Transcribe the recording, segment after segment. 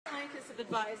scientists have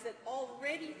advised that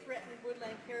already threatened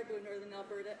woodland caribou in northern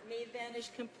Alberta may vanish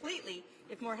completely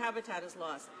if more habitat is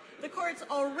lost. The courts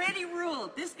already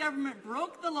ruled this government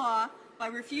broke the law by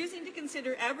refusing to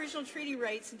consider Aboriginal treaty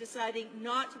rights and deciding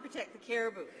not to protect the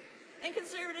caribou. And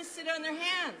Conservatives sit on their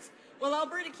hands while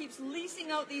Alberta keeps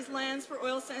leasing out these lands for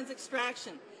oil sands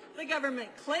extraction. The government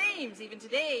claims, even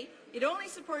today, it only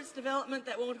supports development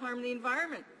that won't harm the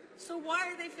environment. So why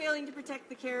are they failing to protect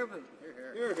the caribou?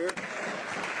 Hear, hear. The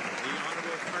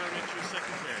Honourable Parliamentary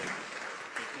Secretary.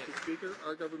 Mr. Speaker,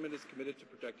 our government is committed to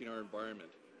protecting our environment.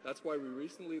 That's why we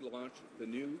recently launched the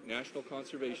new National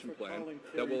Conservation Plan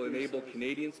that will enable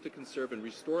Canadians to conserve and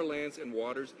restore lands and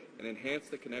waters and enhance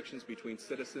the connections between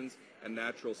citizens and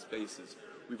natural spaces.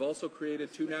 We've also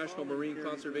created 2 national marine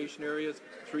conservation areas,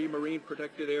 3 marine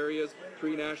protected areas,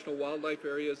 3 national wildlife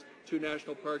areas, 2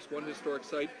 national parks, 1 historic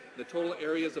site. The total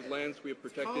areas of lands we have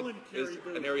protected is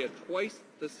an area twice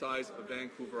the size of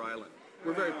Vancouver Island.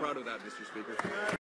 We're very proud of that, Mr. Speaker.